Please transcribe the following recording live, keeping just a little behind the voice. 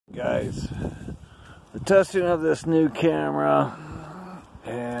guys, the testing of this new camera,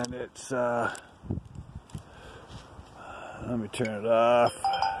 and it's let me turn it off.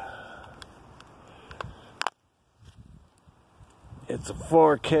 It's a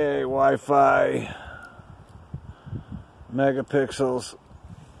 4K Wi-Fi megapixels.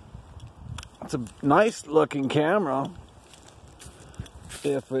 It's a nice looking camera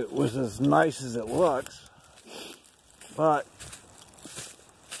if it was as nice as it looks, but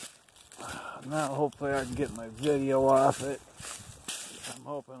now hopefully I can get my video off it. I'm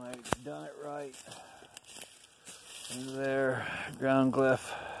hoping I've done it right. And there, ground glyph.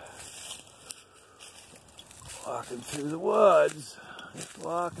 Walking through the woods. Just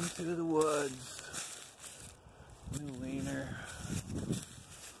walking through the woods. New leaner.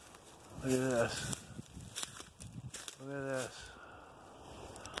 Look at this. Look at this.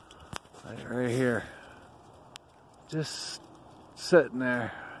 Right here. Just sitting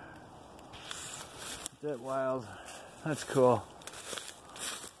there. That wild. That's cool.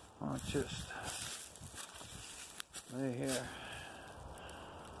 I'll just right here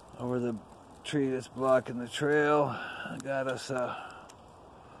over the tree that's blocking the trail. I got us a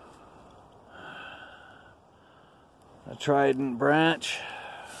trident branch.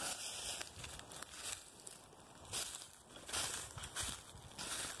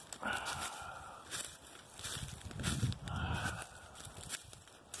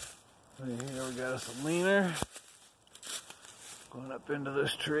 Right here we got us a leaner going up into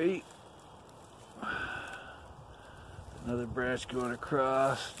this tree. Another branch going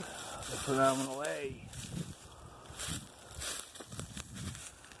across the Phenomenal A.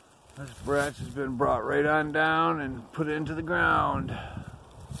 This branch has been brought right on down and put into the ground.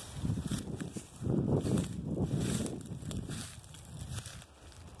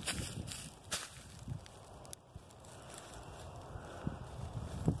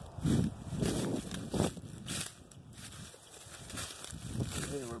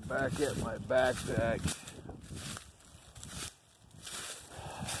 Okay, we're back at my backpack.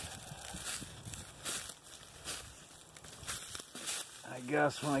 I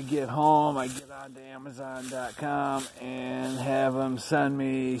guess when I get home, I get onto Amazon.com and have them send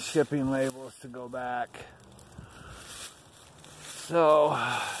me shipping labels to go back. So,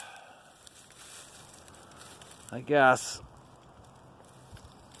 I guess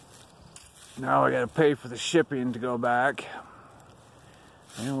now I gotta pay for the shipping to go back.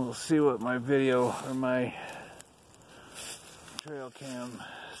 And we'll see what my video or my trail cam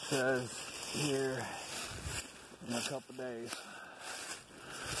says here in a couple days.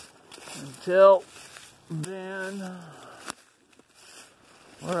 Until then,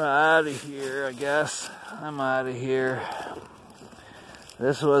 we're out of here, I guess. I'm out of here.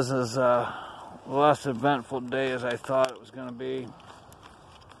 This was as less eventful day as I thought it was going to be.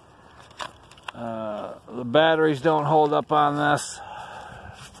 The batteries don't hold up on this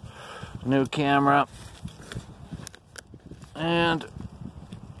new camera, and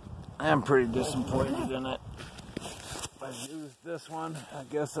I'm pretty disappointed in it. I've used this one. I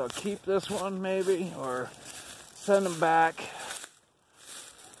guess I'll keep this one maybe, or send them back.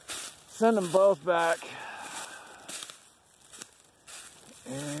 Send them both back.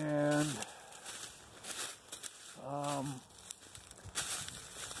 And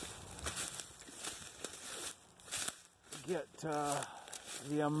get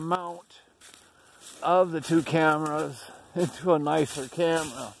the amount of the two cameras into a nicer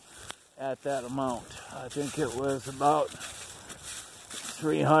camera at that amount. I think it was about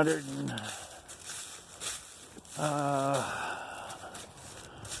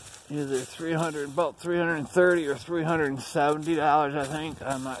about $330 or $370, I think.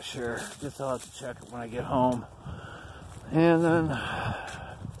 I'm not sure. Guess I'll have to check it when I get home. And then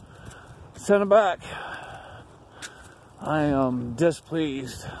send it back. I am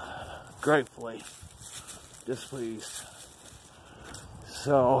displeased, gratefully displeased.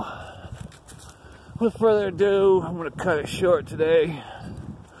 So, with further ado, I'm going to cut it short today.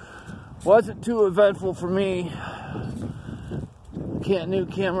 Wasn't too eventful for me. New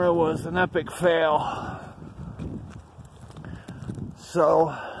camera was an epic fail.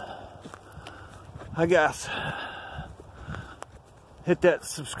 So, I guess, hit that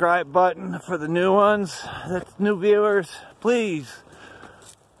subscribe button for the new ones, that's new viewers. Please,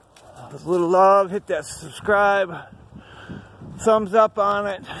 with a little love, hit that subscribe. Thumbs up on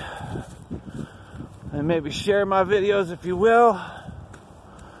it, and maybe share my videos if you will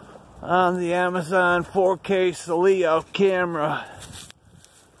on the Amazon 4K Celio camera.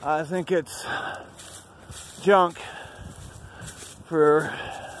 I think it's junk for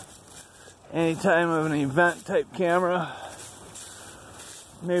any time of an event type camera.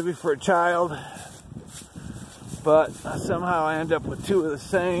 maybe for a child, but somehow I end up with two of the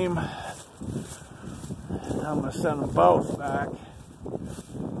same. I'm going to send them both back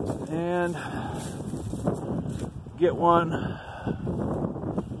and get one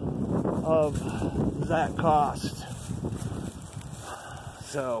of that cost.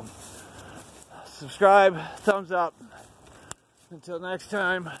 So subscribe, thumbs up. Until next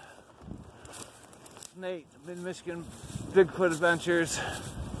time, Nate, Mid-Michigan Bigfoot Adventures.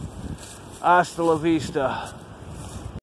 Hasta la vista.